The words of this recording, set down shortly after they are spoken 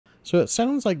So it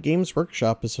sounds like Games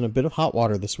Workshop is in a bit of hot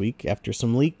water this week after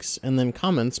some leaks and then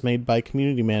comments made by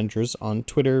community managers on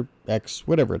Twitter, X,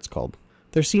 whatever it's called.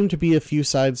 There seem to be a few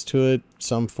sides to it,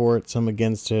 some for it, some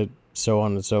against it, so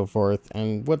on and so forth,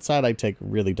 and what side I take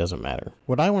really doesn't matter.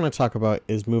 What I want to talk about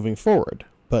is moving forward.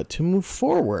 But to move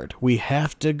forward, we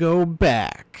have to go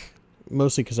back.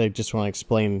 Mostly because I just want to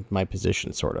explain my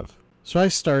position, sort of. So I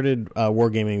started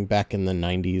wargaming back in the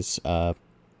 90s,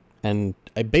 and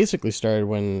I basically started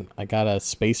when I got a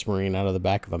Space Marine out of the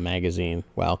back of a magazine.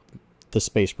 Well, the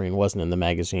Space Marine wasn't in the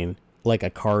magazine. Like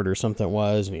a card or something it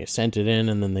was, and you sent it in,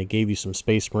 and then they gave you some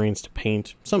Space Marines to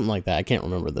paint. Something like that. I can't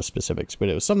remember the specifics, but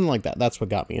it was something like that. That's what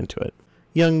got me into it.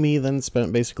 Young me then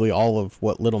spent basically all of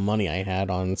what little money I had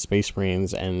on Space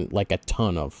Marines and like a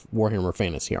ton of Warhammer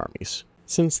Fantasy armies.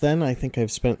 Since then, I think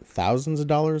I've spent thousands of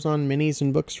dollars on minis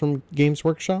and books from Games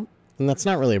Workshop. And that's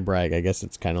not really a brag, I guess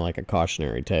it's kind of like a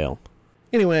cautionary tale.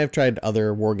 Anyway, I've tried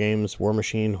other war games, War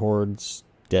Machine, Hordes,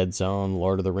 Dead Zone,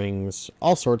 Lord of the Rings,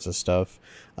 all sorts of stuff.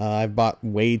 I've bought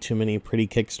way too many pretty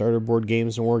Kickstarter board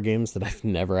games and war games that I've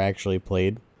never actually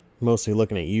played. Mostly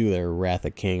looking at you there, Wrath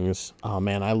of Kings. Oh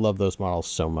man, I love those models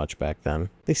so much back then.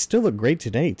 They still look great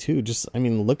today too,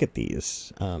 look at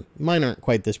these. Mine aren't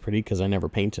quite this pretty because I never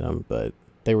painted them, but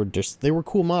they were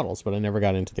cool models, but I never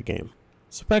got into the game.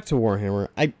 So back to Warhammer,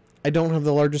 I don't have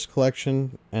the largest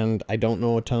collection, and I don't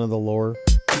know a ton of the lore.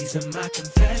 These are my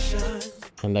confessions.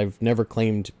 And I've never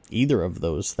claimed either of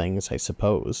those things, I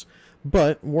suppose.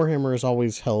 But Warhammer has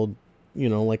always held,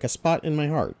 like a spot in my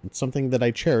heart. It's something that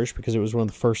I cherish because it was one of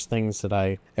the first things that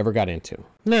I ever got into.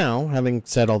 Now, having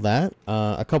said all that,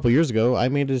 a couple years ago, I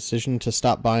made a decision to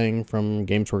stop buying from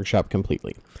Games Workshop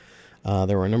completely.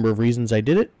 There were a number of reasons I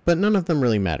did it, but none of them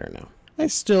really matter now. I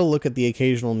still look at the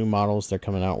occasional new models they're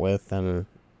coming out with, and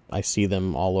I see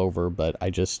them all over, but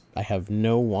I have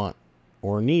no want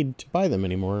or need to buy them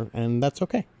anymore, and that's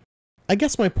okay. I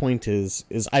guess my point is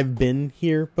I've been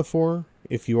here before,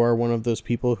 if you are one of those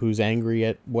people who's angry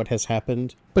at what has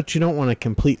happened, but you don't want to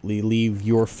completely leave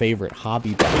your favorite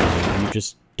hobby behind. You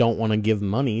just don't want to give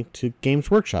money to Games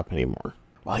Workshop anymore.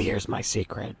 Well, here's my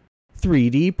secret.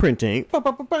 3D printing.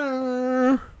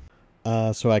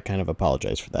 So I kind of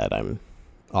apologize for that. I'm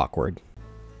awkward.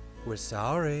 We're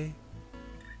sorry.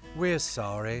 We're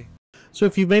sorry. So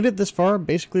if you've made it this far,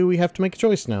 basically we have to make a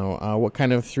choice now. What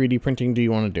kind of 3D printing do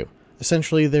you want to do?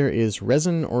 Essentially, there is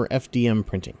resin or FDM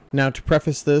printing. Now, to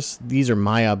preface this, these are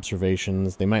my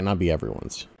observations. They might not be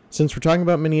everyone's. Since we're talking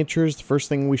about miniatures, the first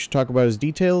thing we should talk about is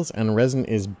details, and resin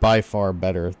is by far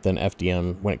better than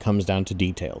FDM when it comes down to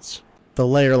details. The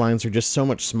layer lines are just so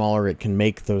much smaller, it can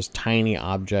make those tiny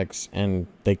objects, and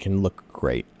they can look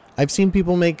great. I've seen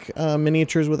people make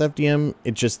miniatures with FDM,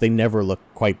 they never look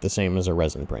quite the same as a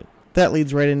resin print. That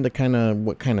leads right into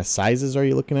what kind of sizes are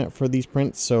you looking at for these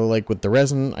prints. So like with the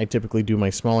resin, I typically do my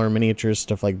smaller miniatures,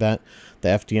 stuff like that. The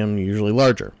FDM usually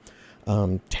larger.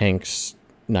 Tanks,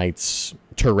 knights,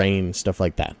 terrain, stuff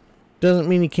like that. Doesn't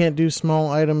mean you can't do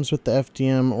small items with the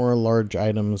FDM or large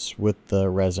items with the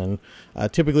resin.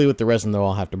 Typically with the resin though,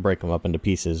 I'll have to break them up into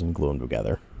pieces and glue them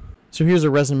together. So here's a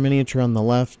resin miniature on the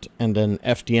left and an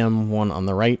FDM one on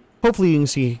the right. Hopefully you can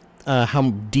see how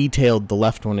detailed the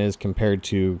left one is compared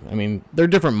to, they're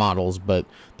different models, but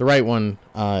the right one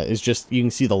is you can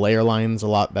see the layer lines a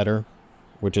lot better,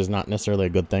 which is not necessarily a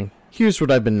good thing. Here's what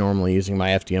I've been normally using my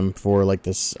FDM for, like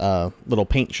this little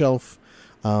paint shelf,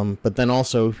 but then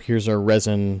also here's our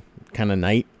resin kind of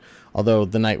knight, although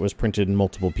the knight was printed in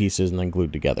multiple pieces and then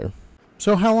glued together.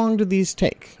 So how long do these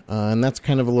take? And that's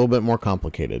kind of a little bit more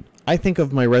complicated. I think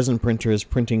of my resin printer as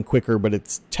printing quicker, but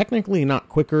it's technically not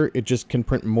quicker, it just can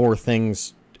print more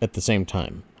things at the same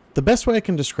time. The best way I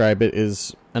can describe it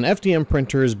is an FDM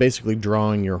printer is basically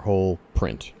drawing your whole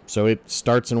print. So it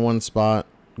starts in one spot,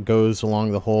 goes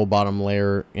along the whole bottom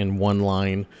layer in one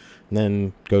line,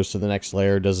 then goes to the next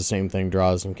layer, does the same thing,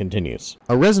 draws, and continues.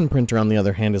 A resin printer, on the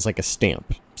other hand, is like a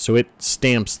stamp. So it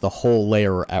stamps the whole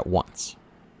layer at once.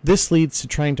 This leads to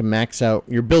trying to max out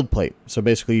your build plate. So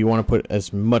basically you want to put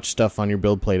as much stuff on your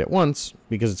build plate at once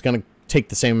because it's going to take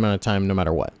the same amount of time no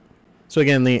matter what. So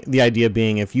again, the idea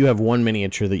being if you have one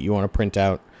miniature that you want to print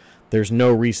out, there's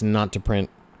no reason not to print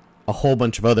a whole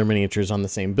bunch of other miniatures on the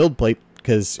same build plate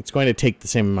because it's going to take the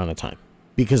same amount of time.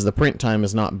 Because the print time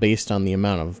is not based on the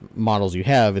amount of models you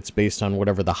have, it's based on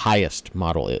whatever the highest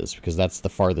model is because that's the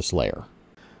farthest layer.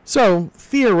 So,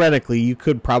 theoretically, you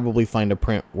could probably find a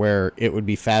print where it would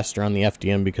be faster on the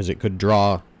FDM because it could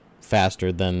draw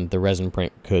faster than the resin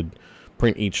print could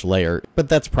print each layer, but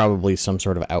that's probably some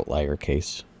sort of outlier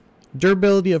case.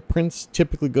 Durability of prints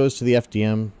typically goes to the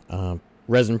FDM.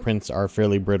 Resin prints are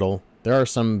fairly brittle. There are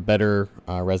some better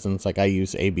resins, like I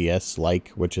use ABS,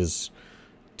 which is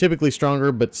typically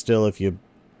stronger, but still, if you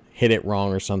hit it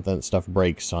wrong or something, stuff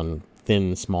breaks on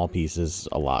thin, small pieces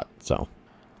a lot. So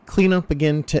cleanup,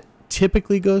 again,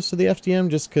 typically goes to the FDM,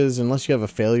 just because unless you have a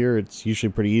failure, it's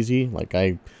usually pretty easy. Like,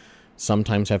 I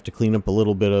sometimes have to clean up a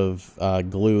little bit of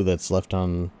glue that's left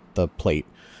on the plate.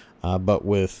 But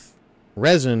with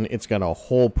resin, it's got a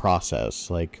whole process.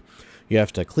 Like, you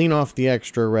have to clean off the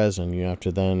extra resin. You have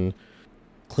to then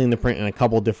clean the print in a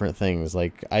couple different things.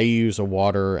 Like, I use a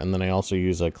water, and then I also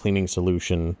use a cleaning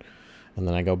solution, and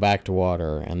then I go back to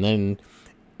water. And then,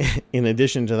 in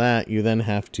addition to that, you then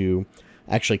have to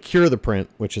actually cure the print,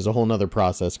 which is a whole nother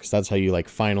process, because that's how you, like,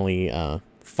 finally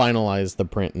finalize the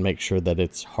print and make sure that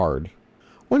it's hard.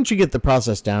 Once you get the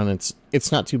process down,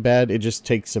 it's not too bad. It just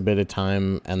takes a bit of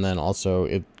time, and then also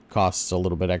it costs a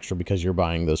little bit extra because you're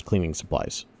buying those cleaning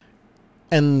supplies.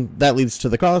 And that leads to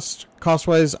the cost.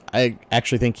 Cost-wise, I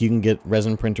actually think you can get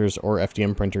resin printers or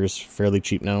FDM printers fairly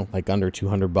cheap now, like under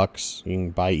 $200. You can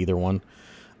buy either one.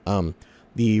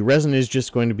 The resin is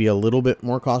just going to be a little bit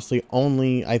more costly,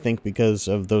 only, I think, because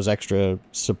of those extra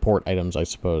support items, I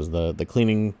suppose. The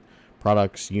cleaning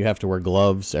products, you have to wear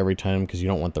gloves every time because you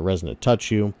don't want the resin to touch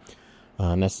you,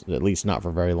 at least not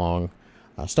for very long.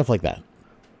 Stuff like that.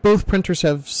 Both printers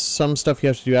have some stuff you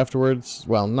have to do afterwards.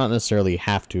 Well, not necessarily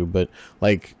have to, but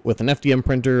like with an FDM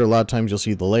printer, a lot of times you'll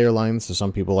see the layer lines, so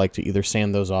some people like to either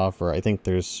sand those off, or I think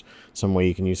there's some way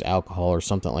you can use alcohol or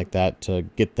something like that to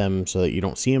get them so that you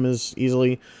don't see them as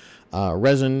easily.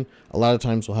 Resin, a lot of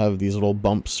times will have these little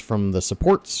bumps from the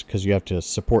supports, because you have to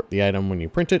support the item when you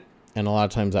print it, and a lot of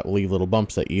times that will leave little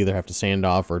bumps that you either have to sand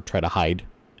off or try to hide.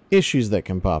 Issues that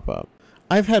can pop up.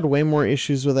 I've had way more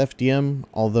issues with FDM,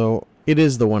 although it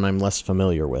is the one I'm less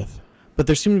familiar with. But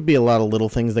there seem to be a lot of little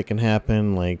things that can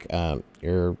happen, like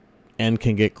your end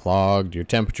can get clogged, your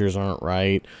temperatures aren't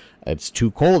right, it's too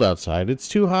cold outside, it's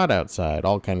too hot outside,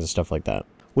 all kinds of stuff like that.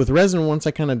 With resin, once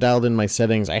I kind of dialed in my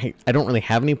settings, I don't really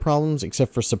have any problems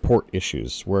except for support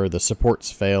issues, where the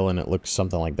supports fail and it looks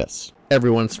something like this.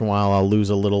 Every once in a while I'll lose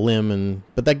a little limb,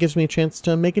 but that gives me a chance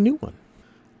to make a new one.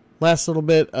 Last little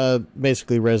bit,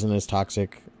 basically resin is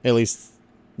toxic, at least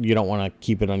you don't want to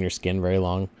keep it on your skin very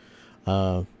long.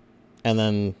 And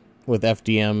then with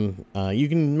FDM, you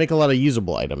can make a lot of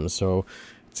usable items. So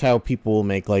it's how people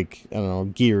make, like, I don't know,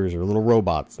 gears or little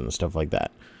robots and stuff like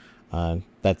that.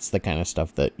 That's the kind of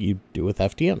stuff that you do with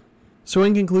FDM. So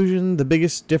in conclusion, the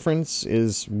biggest difference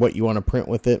is what you want to print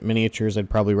with it. Miniatures, I'd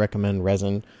probably recommend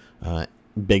resin.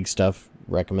 Big stuff,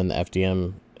 recommend the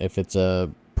FDM. If it's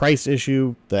a price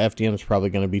issue, the FDM is probably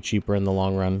going to be cheaper in the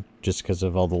long run, just because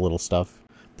of all the little stuff.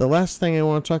 The last thing I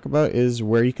want to talk about is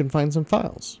where you can find some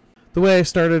files. The way I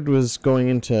started was going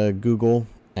into Google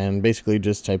and basically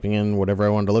just typing in whatever I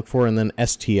wanted to look for, and then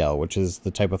STL, which is the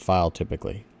type of file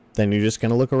typically. Then you're just going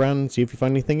to look around and see if you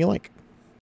find anything you like.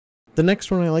 The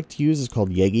next one I like to use is called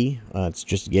Yegi. It's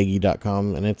just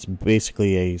yegi.com, and it's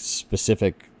basically a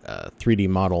specific 3D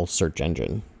model search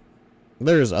engine.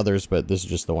 There's others, but this is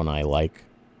just the one I like.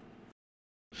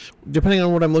 Depending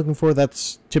on what I'm looking for,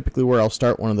 that's typically where I'll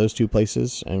start, one of those two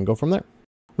places, and go from there.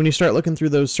 When you start looking through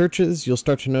those searches, you'll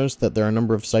start to notice that there are a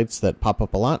number of sites that pop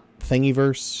up a lot.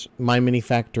 Thingiverse, My Mini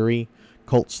Factory,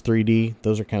 Cults 3D,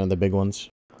 those are kind of the big ones.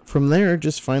 From there,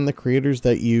 just find the creators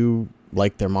that you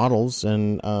like their models,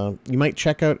 and you might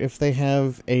check out if they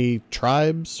have a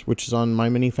Tribes, which is on My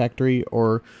Mini Factory,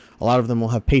 or a lot of them will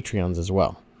have Patreons as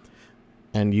well.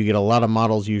 And you get a lot of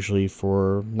models usually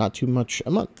for not too much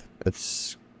a month.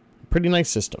 It's a pretty nice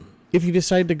system. If you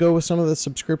decide to go with some of the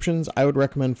subscriptions, I would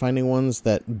recommend finding ones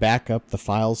that back up the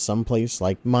files someplace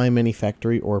like My Mini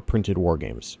Factory or Printed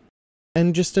Wargames.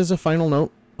 And just as a final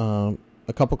note,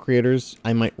 a couple creators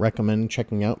I might recommend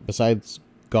checking out besides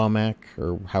Gomac,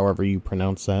 or however you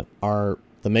pronounce that, are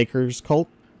The Maker's Cult,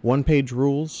 One Page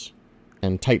Rules,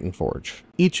 and Titanforge.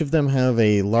 Each of them have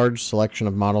a large selection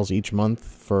of models each month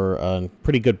for a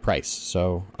pretty good price,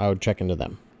 so I would check into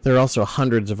them. There are also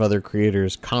hundreds of other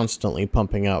creators constantly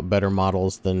pumping out better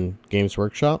models than Games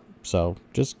Workshop, so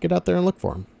just get out there and look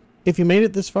for them. If you made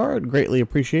it this far, I'd greatly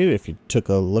appreciate it if you took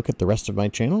a look at the rest of my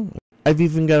channel. I've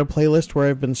even got a playlist where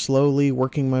I've been slowly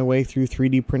working my way through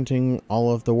 3D printing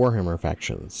all of the Warhammer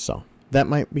factions, so that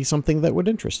might be something that would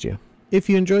interest you. If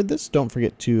you enjoyed this, don't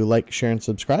forget to like, share, and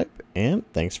subscribe, and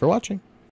thanks for watching.